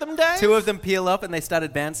distract them, Dave? 2 of them peel up and they start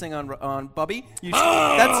advancing on Bobby.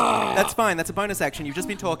 That's fine. That's a bonus action. You've just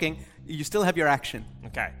been talking. You still have your action.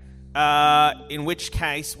 Okay. In which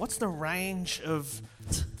case, what's the range of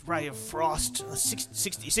Ray of Frost?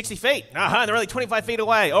 60 feet. They're only 25 feet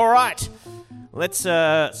away. All right. Let's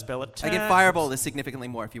spell attack. Again, Fireball is significantly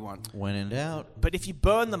more if you want. When in doubt. But if you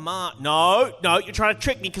burn the mark... No, you're trying to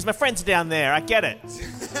trick me because my friends are down there. I get it.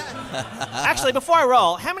 Actually, before I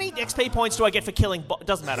roll, how many XP points do I get for killing...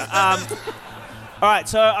 Doesn't matter. All right,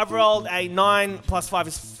 so I've rolled a 9 plus 5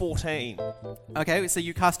 is 14. Okay, so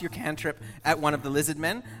you cast your cantrip at one of the lizard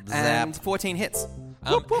men, and 14 hits.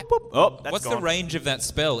 Oh, that's What's gone. the range of that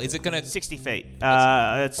spell? Is it going to... 60 feet.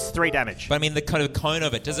 It's 3 damage. But I mean, the kind of cone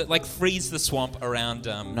of it, does it like freeze the swamp around...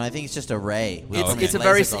 No, I think it's just a ray. It's a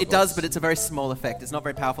very... It does, but it's a very small effect. It's not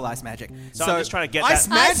very powerful ice magic. So I'm just trying to get Ice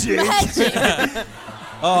that... magic?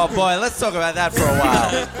 Oh boy, let's talk about that for a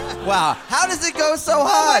while. Wow, how does it go so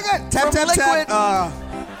hard? Oh my God. Tap, From tap, liquid.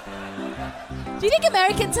 Do you think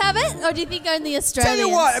Americans have it, or do you think only Australians? Tell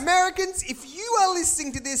you what, Americans, if you are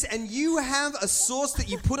listening to this and you have a sauce that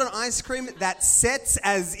you put on ice cream that sets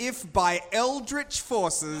as if by eldritch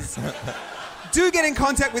forces, do get in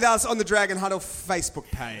contact with us on the Dragon Huddle Facebook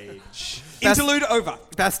page. Interlude over.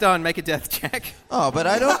 Baston, make a death check. Oh, but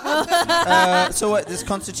I don't... so what, this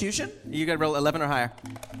Constitution? You got to roll 11 or higher.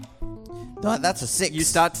 No, that's a 6. You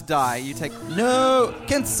start to die. You take... No,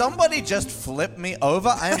 can somebody just flip me over?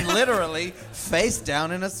 I am literally face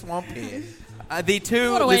down in a swamp here. The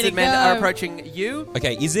 2 What a way lizard to men go. are approaching you.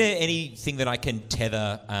 Okay, is there anything that I can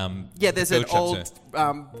tether... Yeah, there's an Filch up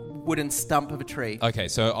old wooden stump of a tree. Okay,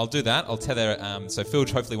 so I'll do that. I'll tether... so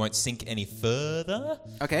Filch hopefully won't sink any further.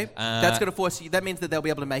 Okay, that's going to force you... That means that they'll be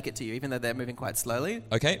able to make it to you, even though they're moving quite slowly.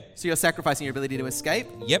 Okay. So you're sacrificing your ability to escape.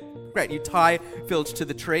 Yep. Great. You tie Filch to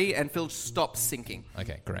the tree, and Filch stops sinking.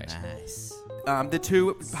 Okay, great. Nice. The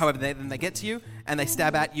 2, however, they get to you, and they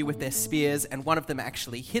stab at you with their spears, and one of them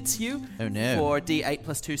actually hits you Oh, no. for D8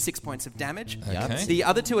 plus 2, 6 points of damage. Okay. The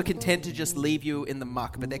other 2 are content to just leave you in the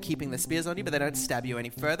muck, but they're keeping their spears on you, but they don't stab you any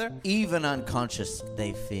further. Even unconscious,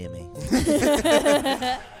 they fear me.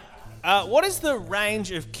 What is the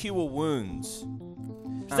range of cure wounds?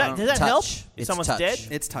 Does that touch. help? If It's someone's touch. dead?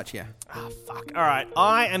 It's touch, yeah. Ah, fuck. All right.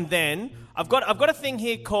 I am then... I've got a thing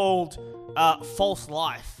here called false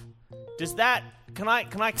life. Does that... Can I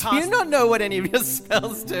cast... Do you not know what any of your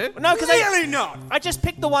spells do? No, because Really not. I just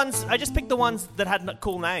picked the ones that had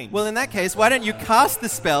cool names. Well, in that case, why don't you cast the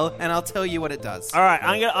spell, and I'll tell you what it does. All right,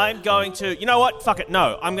 I'm going to. You know what? Fuck it.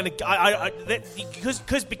 No, I'm gonna.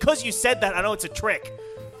 Because you said that, I know it's a trick.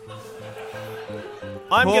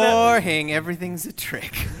 I'm gonna. Boring. Everything's a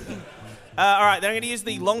trick. All right, then I'm gonna use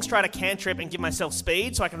the Longstrider cantrip and give myself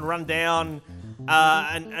speed so I can run down,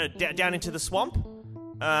 down into the swamp.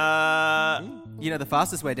 You know the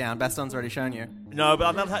fastest way down. Baston's already shown you. No,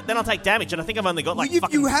 but then I'll take damage, and I think I've only got like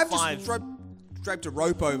fucking you have 5. just draped a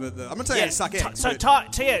rope over the... I'm not saying to suck in. So but-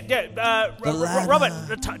 Robert,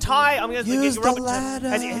 tie. I'm going to Use get the Robert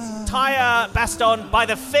ladder. tie Baston by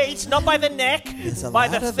the feet, not by the neck, There's a by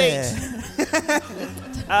the ladder feet,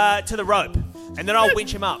 to the rope, and then I'll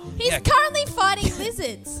winch him up. He's currently fighting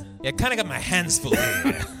lizards. Yeah, kind of got my hands full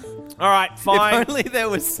here. All right, fine. If only there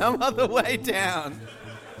was some other way down.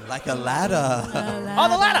 Like a ladder. Oh,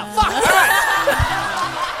 the ladder! Fuck! All right.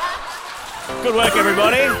 Good work,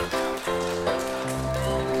 everybody.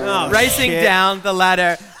 Oh, Racing shit. down the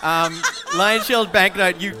ladder, Lion Shield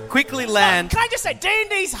Banknote, you quickly land. Can I just say,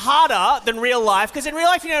 D&D's harder than real life, because in real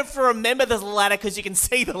life you don't have to remember the ladder because you can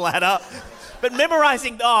see the ladder. But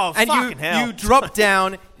memorizing, and fucking hell. you drop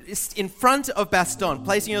down in front of Baston,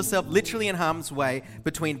 placing yourself literally in harm's way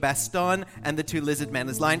between Baston and the 2 lizard men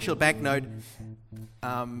as Lion Shield Banknote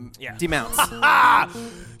demounts.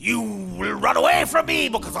 You will run away from me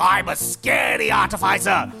because I'm a scary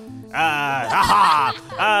artificer. Do you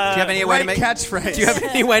have any way to make catchphrase. Do you have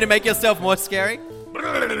any way to make yourself more scary?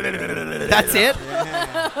 That's it.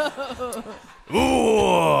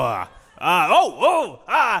 Ooh.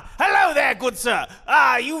 Hello there, good sir.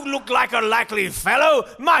 You look like a likely fellow.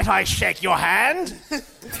 Might I shake your hand?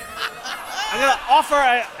 I'm going to offer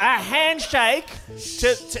a handshake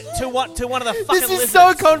to one of the fucking This is lizards.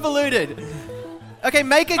 so convoluted. Okay,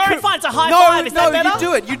 make a... All right, fine, it's a high five. Is that better? No,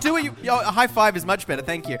 you do it. A high five is much better,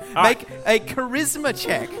 thank you. Make a charisma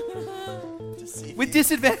check. With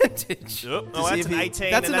disadvantage. Oh, that's an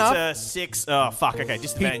 18 That's and enough. that's a 6. Oh, fuck, okay,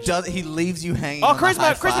 disadvantage. He leaves you hanging. Oh, on the high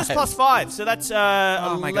charisma's five. +5, so that's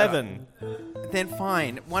my God. 11. then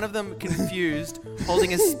fine. One of them, confused,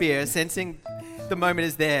 holding a spear, sensing the moment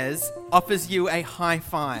is theirs, offers you a high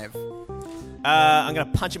five. I'm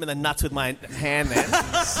going to punch him in the nuts with my hand then.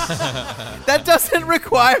 That doesn't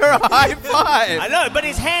require a high five. I know, but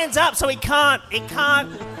his hand's up, so he can't.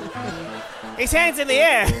 His hand's in the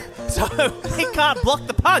air, so he can't block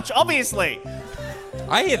the punch, obviously.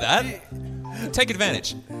 I hear that. Take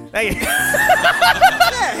advantage. There you go.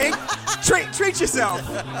 Yeah, Hank. Treat yourself.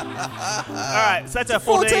 All right, so that's a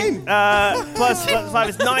 14. Plus 5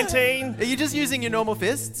 is 19. Are you just using your normal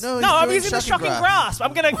fists? No, I'm using the shocking grasp.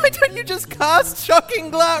 I'm gonna. Why don't you just cast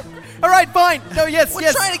shocking grasp? All right, fine. No, yes.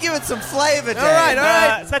 We're trying to give it some flavor, Dan. All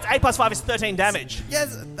right. So that's 8 plus 5 is 13 damage.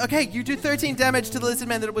 Yes. Okay, you do 13 damage to the lizard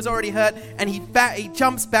man that was already hurt, and he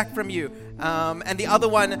jumps back from you. And the other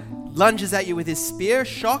one lunges at you with his spear,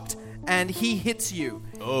 shocked, and he hits you.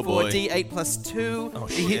 Oh, for boy. D8 plus 2. Oh,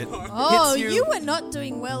 shit. Oh, you were not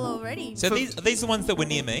doing well already. So are these the ones that were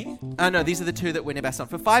near me? No, these are the two that were near Baston.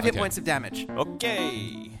 For 5 hit Okay. points of damage.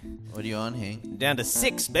 Okay. What are you on, Hank? Down to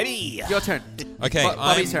 6, baby. Your turn. Okay,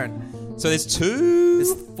 Bobby's turn. So there's 2.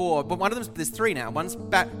 There's 4, but one of there's 3 now. One's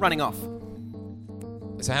running off.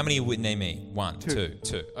 So how many were near me? 1, 2.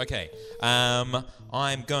 Okay. I'm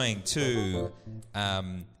going to.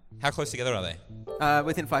 How close together are they?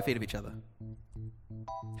 Within 5 feet of each other.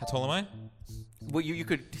 How tall am I? Well, you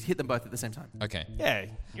could hit them both at the same time. Okay. Yeah,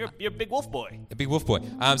 you're a big wolf boy. A big wolf boy.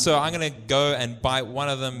 So I'm going to go and bite one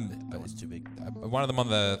of them. Oh, it's too big. One of them on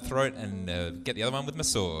the throat and get the other one with my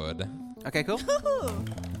sword. Okay, cool.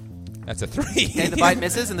 That's a 3. Okay, the bite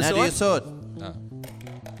misses and the Now do your sword.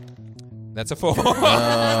 That's a 4.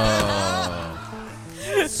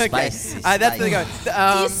 Spicy. That's the go. Do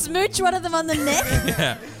you smooch one of them on the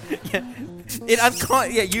neck?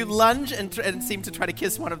 You lunge and seem to try to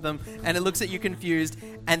kiss one of them, and it looks at you confused,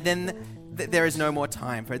 and then there is no more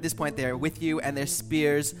time. For at this point, they're with you, and their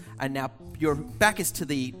spears are now. Your back is to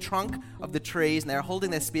the trunk of the trees, and they're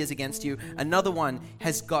holding their spears against you. Another one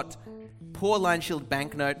has got poor Line Shield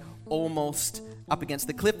Banknote almost up against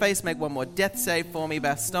the cliff face. Make one more death save for me,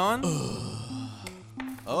 Baston.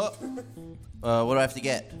 What do I have to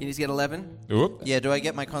get? You need to get 11. Oop. Yeah, do I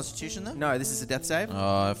get my constitution then? No, this is a death save.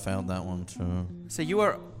 Oh, I failed that one too. So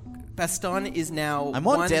Baston is now I'm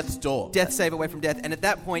on one death's door. Death save away from death, and at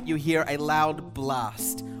that point you hear a loud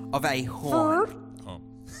blast of a horn.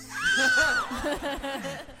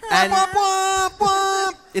 And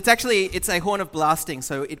it's a horn of blasting,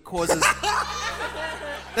 so it causes.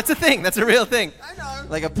 That's a thing. That's a real thing. I know.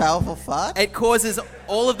 Like a powerful fart? It causes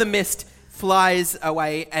all of the mist flies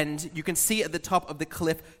away, and you can see at the top of the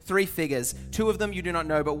cliff 3 figures. 2 of them you do not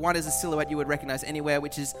know, but one is a silhouette you would recognize anywhere,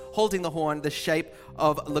 which is holding the horn, the shape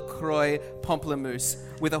of LaCroix Pamplemousse,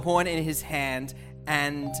 with a horn in his hand,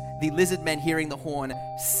 and the lizard men hearing the horn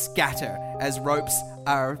scatter as ropes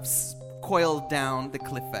are coiled down the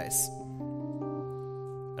cliff face.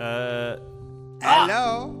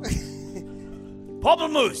 Hello.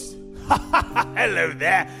 Pamplemousse. Hello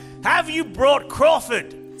there. Have you brought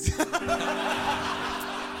Crawford?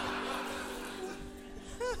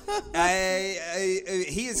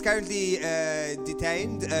 He is currently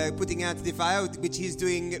detained, putting out the fire, which he's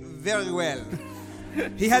doing very well.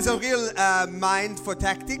 He has a real mind for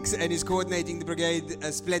tactics and is coordinating the brigade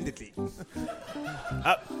splendidly.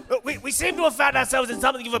 We seem to have found ourselves in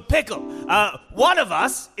something of a pickle. One of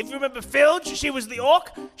us, if you remember Filge, she was the orc.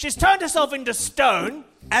 She's turned herself into stone.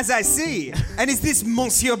 As I see. And is this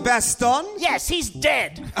Monsieur Baston? Yes, he's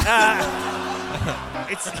dead.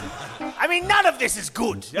 None of this is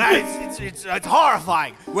good. It's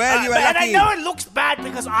horrifying. Well, you are and lucky. I know it looks bad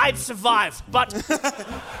because I've survived, but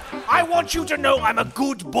I want you to know I'm a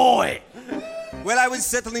good boy. Well, I was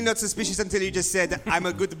certainly not suspicious until you just said, I'm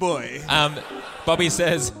a good boy. Bobby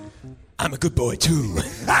says, I'm a good boy too.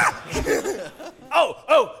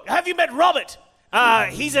 Oh, have you met Robert?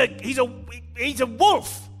 He's a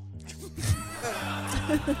wolf.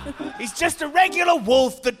 He's just a regular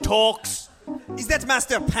wolf that talks. Is that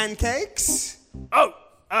Master Pancakes? Oh,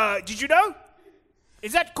 did you know?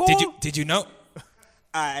 Is that cool? Did you know?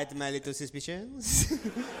 I had my little suspicions.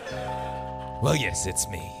 Well, yes, it's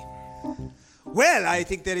me. Well, I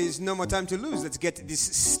think there is no more time to lose. Let's get this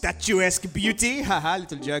statuesque beauty. Haha,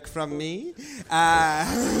 little joke from me.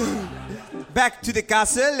 Back to the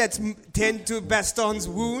castle. Let's tend to Baston's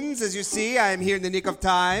wounds. As you see, I am here in the nick of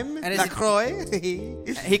time. And LaCroix.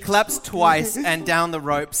 He claps twice, and down the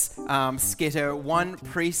ropes skitter 1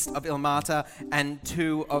 priest of Ilmata and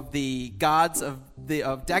 2 of the guards of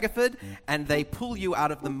Daggerford, and they pull you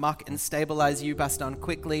out of the muck and stabilize you, Baston,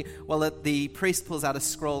 quickly, while the priest pulls out a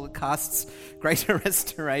scroll that casts greater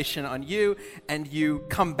restoration on you, and you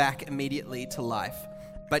come back immediately to life.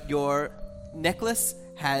 But your necklace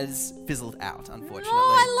has fizzled out, unfortunately.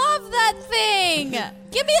 Oh, I love that thing.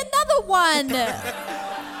 Give me another one.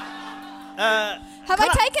 Have I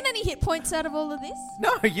taken any hit points out of all of this?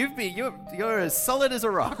 No, you're as solid as a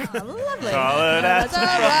rock. Lovely. Solid as a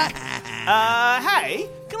rock. Hey,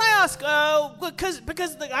 can I ask?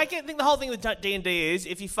 Because I think the whole thing with D&D is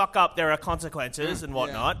if you fuck up, there are consequences and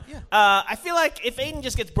whatnot. Yeah. I feel like if Eden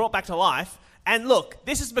just gets brought back to life. And look,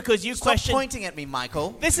 this is because you Stop questioned... pointing at me,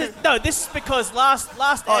 Michael. This is because last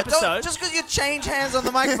episode... Just because you change hands on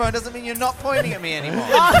the microphone doesn't mean you're not pointing at me anymore.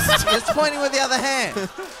 Just pointing with the other hand.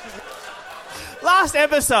 Last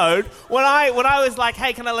episode, when I was like,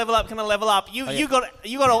 "Hey, can I level up? Can I level up?" You got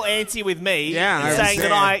all antsy with me, saying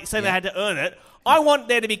that I had to earn it. I want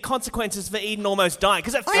there to be consequences for Eden almost dying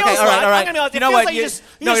because it feels like I'm gonna be honest, you know what? Like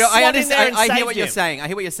I understand. I hear what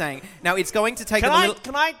you're saying. Now it's going to take a little.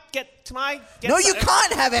 Can I get? No, you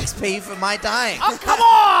can't have XP for my dying. Oh, come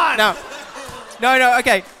on! No.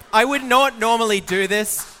 Okay, I would not normally do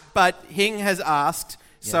this, but Hing has asked,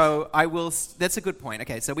 so I will. That's a good point.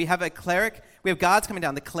 Okay, so we have a cleric. We have guards coming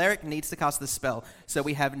down. The cleric needs to cast the spell, so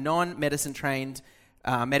we have non-medicine trained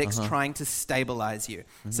medics trying to stabilize you.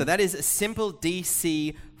 Mm-hmm. So that is a simple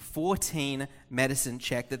DC 14 medicine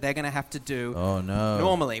check that they're going to have to do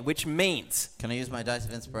normally, which means... Can I use my dice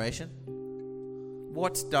of inspiration?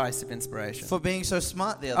 What dice of inspiration? For being so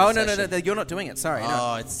smart the other session. No, you're not doing it. Sorry.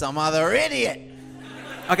 Oh, it's some other idiot.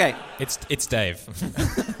 Okay. It's Dave.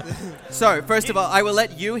 So, first of all, I will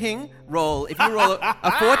let you, Hing, roll. If you roll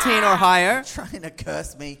a 14 or higher... Trying to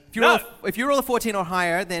curse me. If you roll a 14 or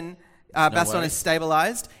higher, then... Baston is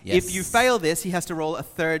stabilized. Yes. If you fail this, he has to roll a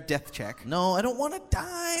third death check. No, I don't want to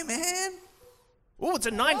die, man. Oh, it's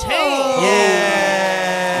a 19. Yeah.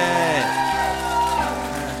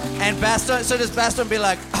 And Baston, so does Baston be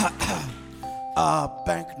like,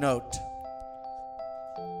 banknote.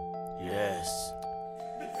 Yes.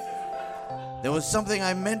 There was something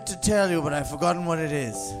I meant to tell you, but I've forgotten what it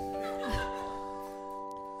is.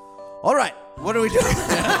 All right, what do we do?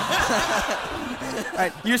 All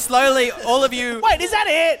right, you slowly, all of you... Wait, is that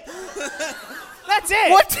it? That's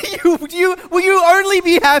it? What will you only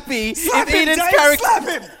be happy if Eden's character... Slap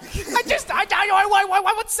him!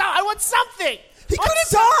 I want something! He could have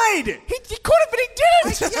died! He could have, but he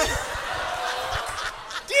didn't!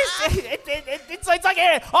 It's like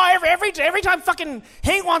every time fucking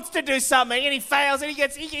Hing wants to do something and he fails and he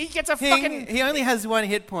gets a fucking... He only has one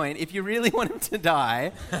hit point. If you really want him to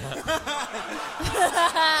die...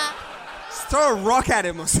 Just throw a rock at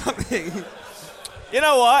him or something. You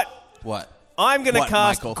know what? What? I'm going to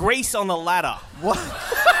cast Michael? Grease on the ladder. What?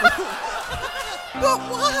 But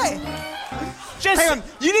why? Hang on,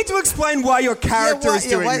 you need to explain why your character is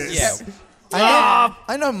doing this. Yeah.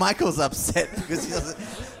 I know Michael's upset because he doesn't...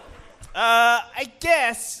 I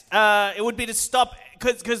guess it would be to stop...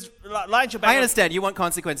 Because I understand. You want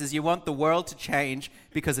consequences. You want the world to change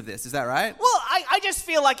because of this. Is that right? Well, I just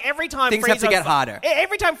feel like every time things have to get harder.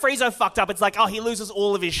 Every time Friezo fucked up, it's like, oh, he loses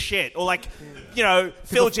all of his shit. Or like,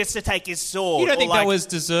 Phil gets to take his sword. You don't think that was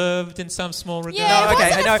deserved in some small regard? Yeah, no,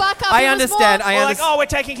 okay, I know. I understand. Or like, oh, we're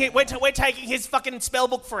taking his fucking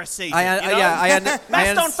spellbook for a season.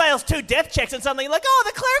 Baston fails 2 death checks and suddenly like, oh,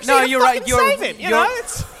 the cleric's here to fucking save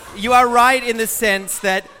him. You are right in the sense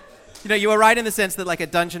that... like a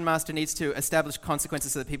dungeon master needs to establish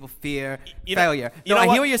consequences so that people fear failure. I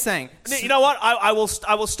hear what you're saying. You know what? I will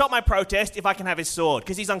stop my protest if I can have his sword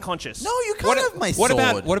because he's unconscious. No, you can't have my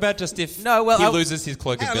sword. What about just if he loses his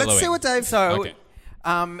cloak of billowing? Let's see what Dave... So,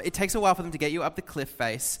 it takes a while for them to get you up the cliff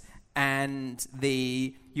face, and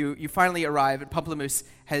you finally arrive, and Pamplemousse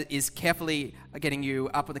is carefully getting you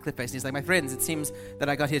up on the cliff face, and he's like, my friends, it seems that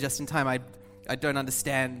I got here just in time. I don't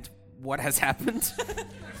understand what has happened.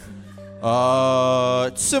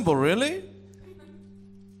 It's simple, really.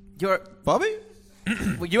 Bobby?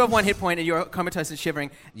 Well, you have one hit point and you're comatose and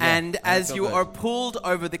shivering. Yeah, and as you are pulled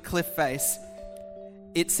over the cliff face,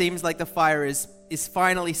 it seems like the fire is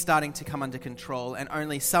finally starting to come under control, and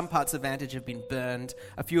only some parts of Vantage have been burned.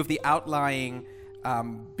 A few of the outlying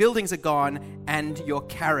buildings are gone, and your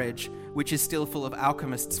carriage, which is still full of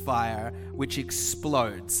alchemist's fire, which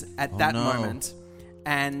explodes at that moment,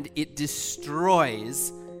 and it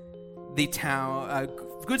destroys the town,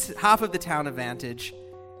 good half of the town of Vantage,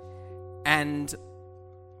 and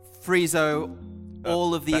Friezo,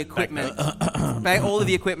 all of the equipment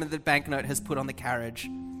that Banknote has put on the carriage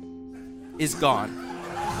is gone.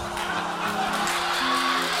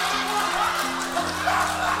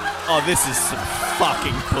 Oh, this is some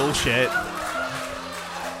fucking bullshit.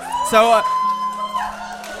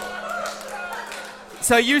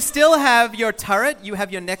 So you still have your turret, you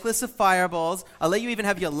have your necklace of fireballs, I'll let you even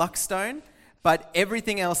have your luck stone, but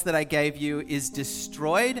everything else that I gave you is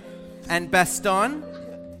destroyed, and Baston,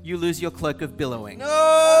 you lose your cloak of billowing. No!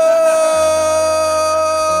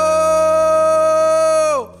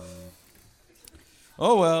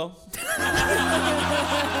 Oh well.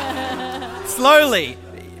 Slowly,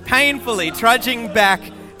 painfully trudging back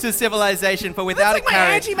to civilization, for without a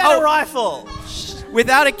carriage... my antimatter rifle!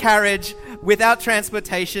 Without a carriage, without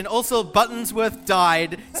transportation, also Buttonsworth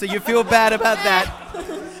died, so you feel bad about that.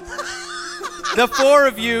 The four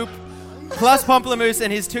of you, plus Pomplamoose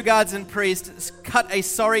and his 2 guards and priests, cut a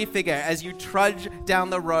sorry figure as you trudge down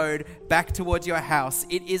the road back towards your house.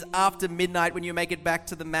 It is after midnight when you make it back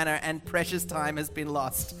to the manor, and precious time has been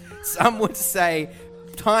lost. Some would say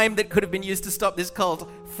time that could have been used to stop this cult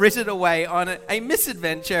frittered away on a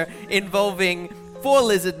misadventure involving 4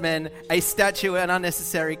 lizard men, a statue, an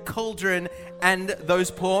unnecessary cauldron, and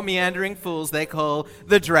those poor meandering fools they call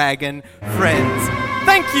the Dragon Friends.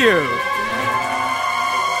 Thank you!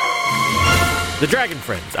 The Dragon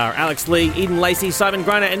Friends are Alex Lee, Eden Lacey, Simon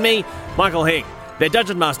Greiner, and me, Michael Hing. Their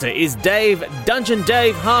Dungeon Master is Dungeon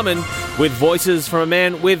Dave Harmon, with voices from a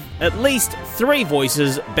man with at least 3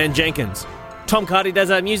 voices, Ben Jenkins. Tom Cardy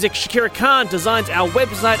does our music, Shakira Khan designs our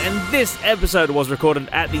website, and this episode was recorded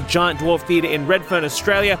at the Giant Dwarf Theatre in Redfern,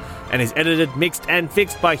 Australia, and is edited, mixed, and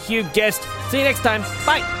fixed by Hugh Guest. See you next time.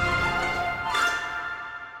 Bye!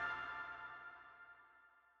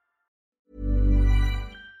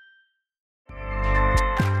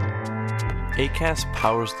 Acast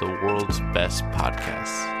powers the world's best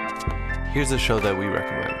podcasts. Here's a show that we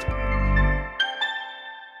recommend.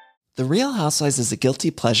 The Real Housewives is a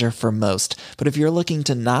guilty pleasure for most, but if you're looking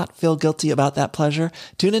to not feel guilty about that pleasure,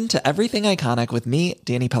 tune in to Everything Iconic with me,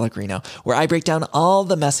 Danny Pellegrino, where I break down all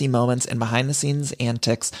the messy moments and behind-the-scenes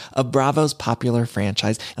antics of Bravo's popular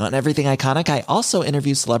franchise. And on Everything Iconic, I also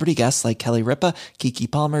interview celebrity guests like Kelly Ripa, Keke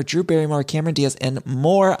Palmer, Drew Barrymore, Cameron Diaz, and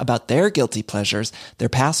more about their guilty pleasures, their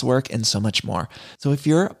past work, and so much more. So if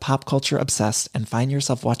you're pop culture obsessed and find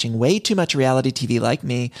yourself watching way too much reality TV like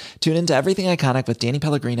me, tune in to Everything Iconic with Danny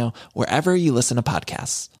Pellegrino, wherever you listen to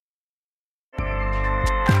podcasts.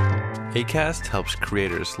 Acast helps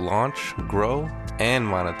creators launch, grow, and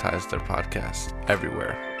monetize their podcasts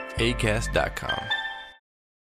everywhere. Acast.com.